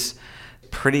are these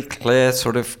pretty clear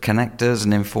sort of connectors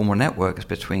and informal networks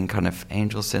between kind of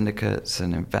angel syndicates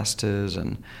and investors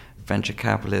and venture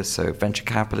capitalists. So venture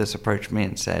capitalists approached me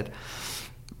and said,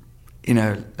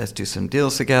 let's do some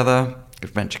deals together.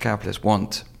 If venture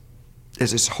capitalists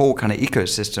there's this whole kind of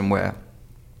ecosystem where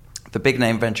the big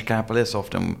name venture capitalists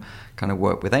often kind of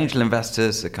work with angel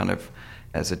investors,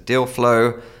 as a deal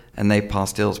flow, and they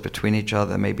pass deals between each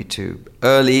other, maybe too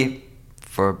early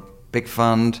for a big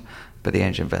fund, but the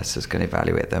angel investors can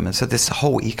evaluate them. And so this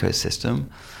whole ecosystem,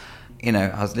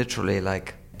 I was literally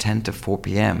like 10 to 4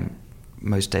 p.m.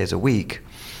 most days a week.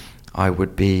 I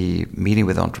would be meeting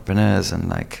with entrepreneurs and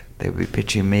like they would be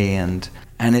pitching me, and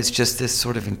it's just this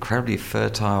sort of incredibly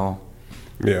fertile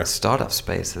startup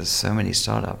space. There's so many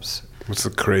startups. What's the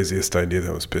craziest idea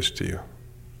that was pitched to you?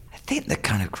 I think the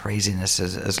kind of craziness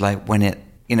is like when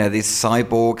this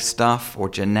cyborg stuff or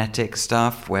genetic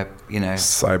stuff where,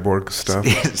 Cyborg stuff?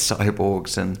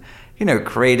 Cyborgs and,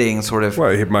 creating sort of...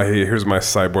 Well, here's my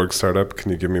cyborg startup.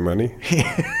 Can you give me money?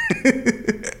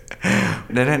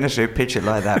 They don't necessarily pitch it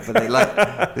like that, but they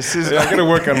like... This is I'm going to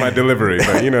work on my delivery,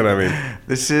 but you know what I mean.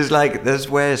 This is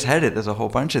where it's headed. There's a whole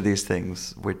bunch of these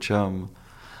things, which,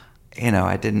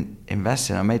 I didn't invest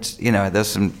in. I made, there's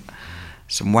some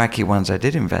wacky ones I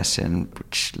did invest in,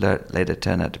 which later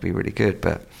turned out to be really good.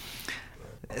 But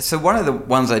so one of the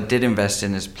ones I did invest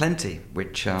in is Plenty,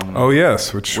 which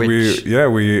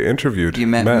we interviewed. You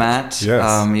met Matt.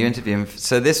 Yes, you interviewed him.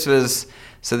 So this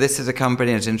is a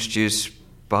company that was introduced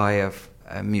by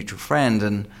a mutual friend,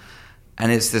 and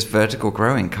it's this vertical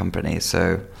growing company.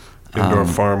 So indoor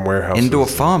farm warehouses. Indoor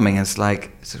farming is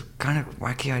it's a kind of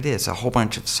wacky idea. It's a whole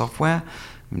bunch of software,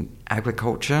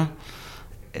 agriculture.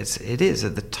 It is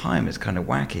at the time it's kind of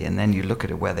wacky, and then you look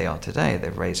at it where they are today.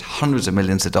 They've raised hundreds of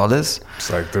millions of dollars. It's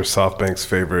like they're SoftBank's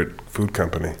favorite food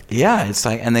company. Yeah,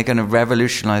 and they're going to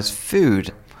revolutionize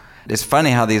food. It's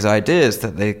funny how these ideas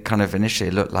that they kind of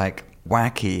initially look like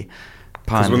wacky.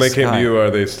 Because when they came to you,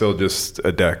 are they still just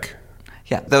a deck?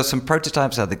 Yeah, there were some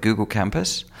prototypes at the Google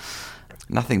campus.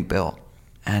 Nothing built.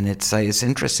 And it's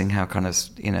interesting how kind of,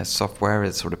 software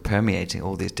is sort of permeating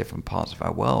all these different parts of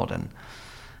our world. And,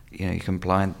 you can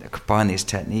combine these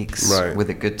techniques with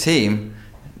a good team,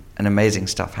 and amazing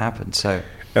stuff happens. So.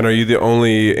 And are you the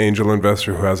only angel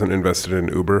investor who hasn't invested in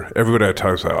Uber? Everybody I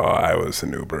talk about, I was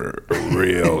in Uber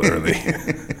real early.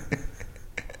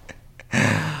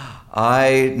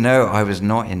 I was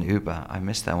not in Uber. I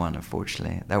missed that one,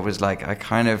 unfortunately. That was like I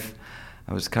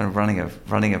was kind of running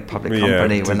a public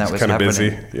company when that was kind of happening.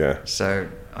 Busy. Yeah. So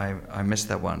I missed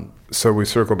that one. So we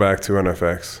circle back to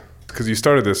NFX because you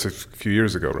started this a few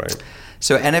years ago, right?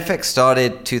 So NFX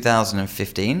started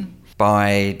 2015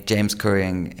 by James Curry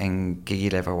and Gigi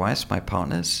Lever-Weiss, my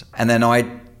partners, and then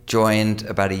I joined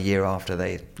about a year after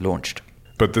they launched.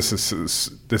 But this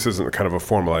isn't kind of a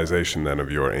formalization then of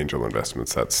your angel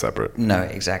investments. That's separate. No,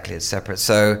 exactly. It's separate.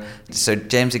 So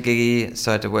James and Gigi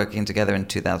started working together in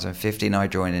 2015. I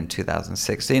joined in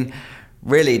 2016,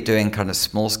 really doing kind of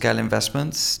small scale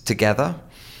investments together.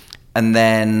 And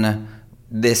then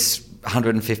this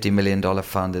 $150 million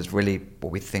fund is really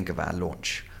what we think of our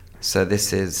launch. So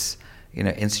this is,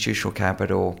 institutional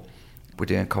capital. We're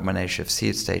doing a combination of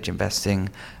seed stage investing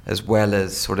as well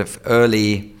as sort of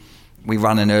early. We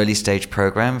run an early stage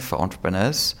program for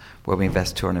entrepreneurs where we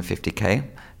invest $250K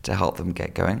to help them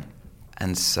get going.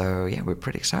 And so, we're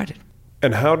pretty excited.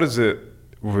 And how does it,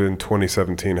 in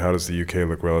 2017, how does the UK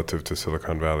look relative to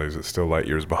Silicon Valley? Is it still light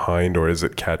years behind, or is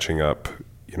it catching up?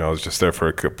 I was just there for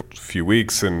a few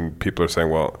weeks, and people are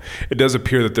saying, well, it does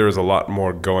appear that there is a lot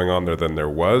more going on there than there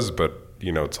was, but,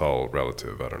 it's all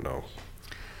relative. I don't know.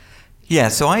 Yeah,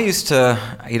 so I used to,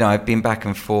 I've been back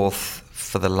and forth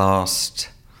for the last...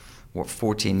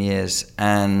 14 years,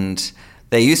 and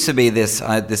there used to be this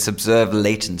observed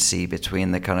latency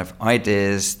between the kind of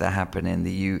ideas that happen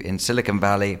in Silicon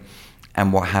Valley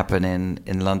and what happened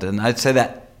in London. I'd say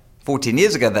that 14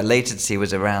 years ago, that latency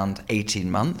was around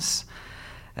 18 months,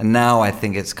 and now I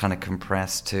think it's kind of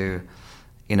compressed to,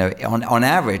 on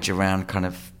average around kind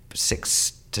of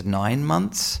 6 to 9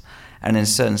 months, and in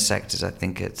certain sectors, I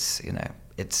think it's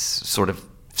sort of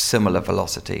similar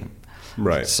velocity.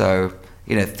 Right. So.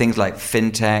 Things like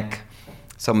fintech,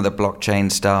 some of the blockchain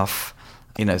stuff,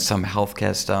 some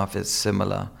healthcare stuff is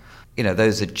similar.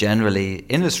 Those are generally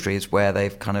industries where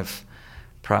they've kind of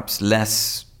perhaps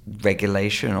less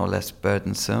regulation or less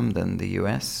burdensome than the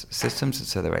US systems, and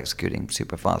so they're executing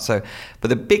super fast. But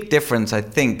the big difference, I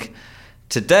think,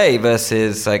 today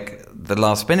versus like the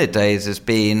last minute days has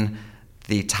been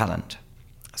the talent.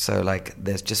 So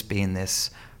there's just been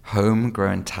this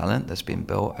homegrown talent that's been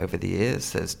built over the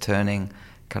years that's turning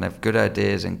kind of good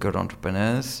ideas and good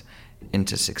entrepreneurs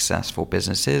into successful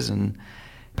businesses. And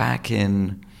back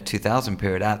in 2000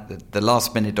 period, at the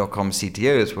lastminute.com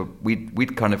CTOs,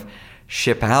 we'd kind of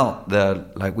ship out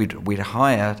we'd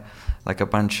hire like a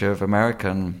bunch of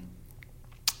American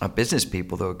business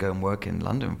people that would go and work in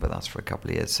London with us for a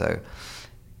couple of years. So,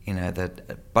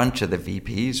 a bunch of the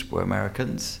VPs were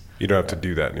Americans. You don't have to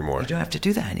do that anymore. You don't have to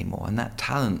do that anymore. And that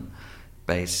talent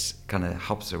base kind of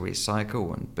helps to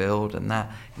recycle and build. And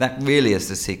that really is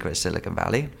the secret of Silicon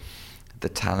Valley. The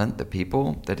talent, the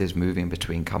people that is moving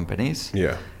between companies.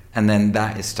 Yeah. And then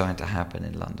that is starting to happen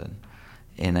in London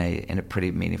in a pretty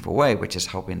meaningful way, which is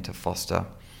helping to foster,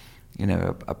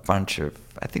 a bunch of,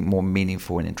 I think, more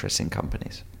meaningful and interesting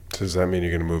companies. So does that mean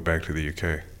you're going to move back to the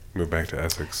UK? Move back to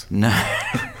Essex? No.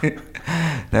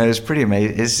 No, it's pretty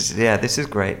amazing. This is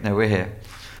great. No, we're here.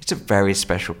 It's a very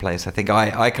special place. I think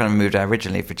I kind of moved out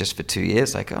originally for 2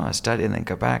 years, I study and then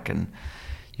go back, and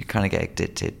you kind of get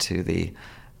addicted to the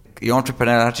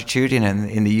entrepreneurial attitude.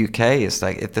 In the UK, it's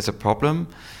like if there's a problem,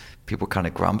 people kind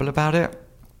of grumble about it.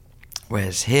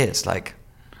 Whereas here, it's like,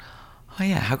 oh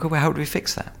yeah, how do we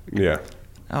fix that? Yeah.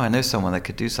 Oh, I know someone that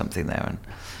could do something there. And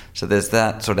so there's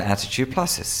that sort of attitude,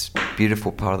 plus it's a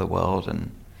beautiful part of the world.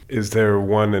 And is there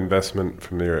one investment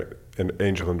from your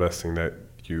angel investing that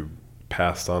you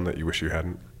passed on that you wish you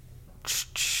hadn't?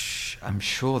 I'm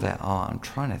sure there are. I'm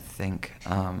trying to think.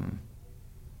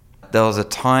 There was a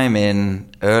time in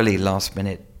early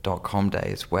lastminute.com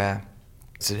days where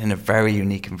it's in a very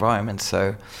unique environment.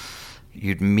 So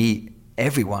you'd meet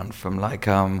everyone from like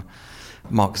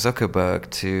Mark Zuckerberg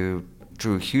to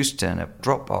Drew Houston at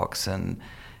Dropbox and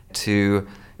to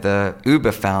the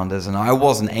Uber founders. And I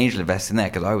wasn't angel investing there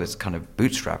because I was kind of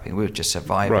bootstrapping. We were just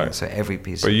surviving. Right. So every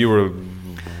piece. But you were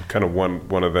kind of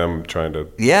one of them trying to.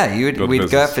 Yeah, we'd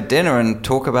go out for dinner and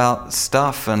talk about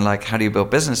stuff and like how do you build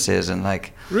businesses and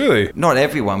like. Really? Not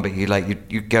everyone, but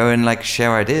you go and like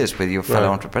share ideas with your fellow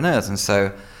entrepreneurs. And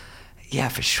so, yeah,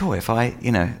 for sure. If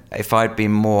I'd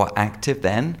been more active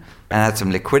then and had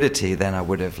some liquidity, then I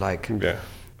would have like. Yeah.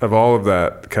 Of all of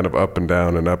that kind of up and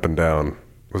down,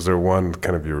 was there one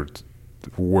kind of your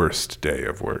worst day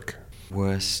of work?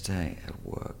 Worst day of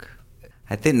work.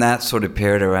 I think that sort of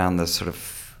period around the sort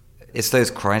of, it's those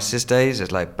crisis days.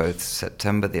 It's like both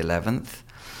September the 11th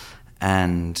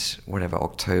and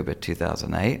October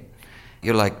 2008.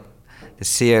 You're like the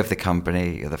CEO of the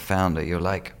company, you're the founder, you're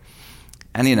like,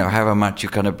 and however much you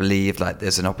kind of believe like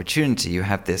there's an opportunity, you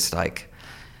have this like,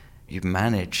 you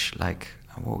manage like,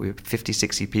 50,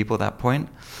 60 people at that point.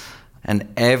 And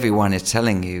everyone is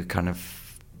telling you kind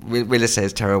of, real estate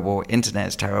is terrible, internet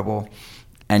is terrible,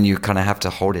 and you kind of have to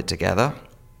hold it together.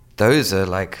 Those are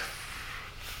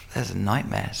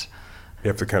nightmares. You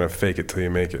have to kind of fake it till you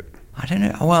make it. I don't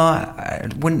know. Well, I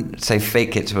wouldn't say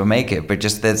fake it till make it, but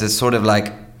just there's a sort of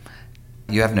like,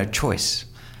 you have no choice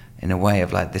in a way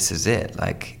of like, this is it.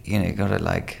 Like, you got to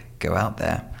like go out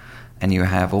there and you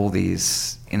have all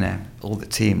these, all the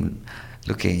team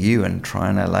looking at you and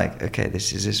trying to like, okay,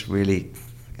 this really,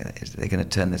 they're going to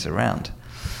turn this around.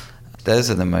 Those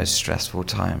are the most stressful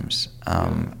times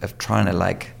of trying to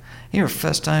like, you're a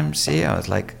first time CEO, I was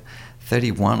like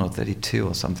 31 or 32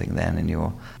 or something then, and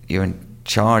you're in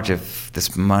charge of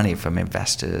this money from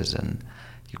investors and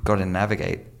you've got to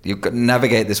navigate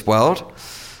this world.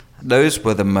 Those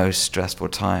were the most stressful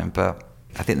time, but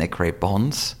I think they create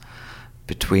bonds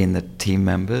between the team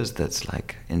members that's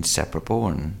like inseparable.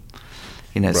 And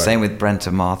right. Same with Brent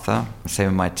and Martha, same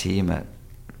with my team at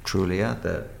Trulia.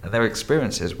 Their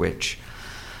experiences, which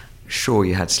sure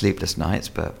you had sleepless nights,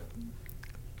 but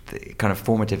the kind of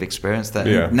formative experience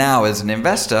that now as an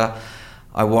investor,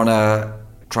 I want to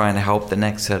try and help the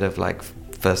next set of like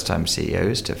first-time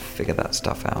CEOs to figure that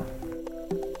stuff out.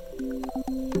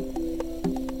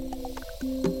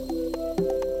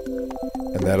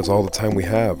 And that is all the time we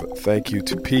have. Thank you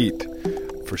to Pete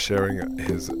for sharing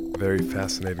his very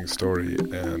fascinating story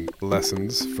and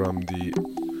lessons from the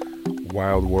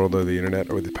wild world of the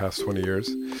internet over the past 20 years.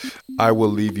 I will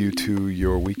leave you to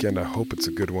your weekend. I hope it's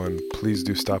a good one. Please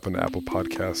do stop on Apple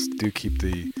Podcasts. Do keep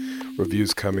the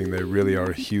reviews coming. They really are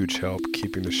a huge help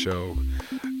keeping the show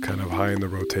kind of high in the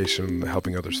rotation,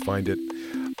 helping others find it.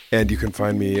 And you can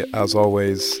find me, as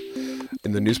always,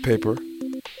 in the newspaper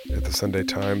at the Sunday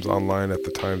Times, online at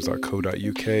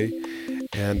thetimes.co.uk,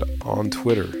 and on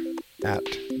Twitter at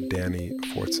Danny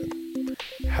Fortson.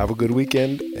 Have a good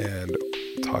weekend and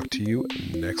talk to you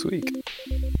next week.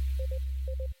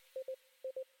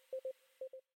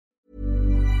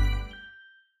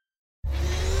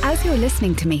 As you're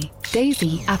listening to me,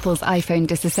 Daisy, Apple's iPhone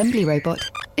disassembly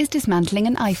robot, is dismantling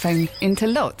an iPhone into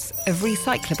lots of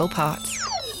recyclable parts.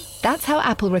 That's how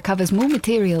Apple recovers more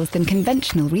materials than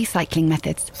conventional recycling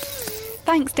methods.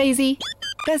 Thanks, Daisy.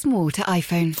 There's more to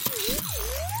iPhone.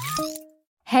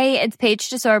 Hey, it's Paige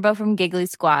DeSorbo from Giggly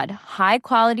Squad. High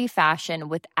quality fashion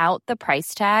without the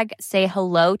price tag. Say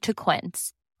hello to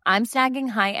Quince. I'm snagging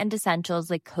high-end essentials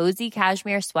like cozy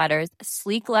cashmere sweaters,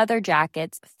 sleek leather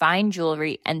jackets, fine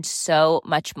jewelry, and so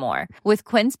much more. With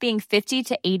Quince being 50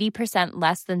 to 80%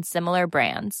 less than similar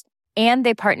brands. And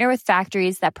they partner with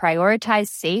factories that prioritize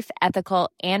safe, ethical,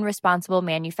 and responsible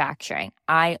manufacturing.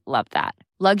 I love that.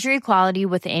 Luxury quality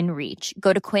within reach.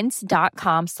 Go to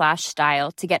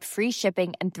quince.com/style to get free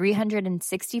shipping and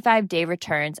 365-day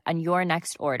returns on your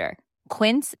next order.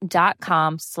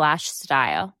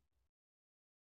 Quince.com/style.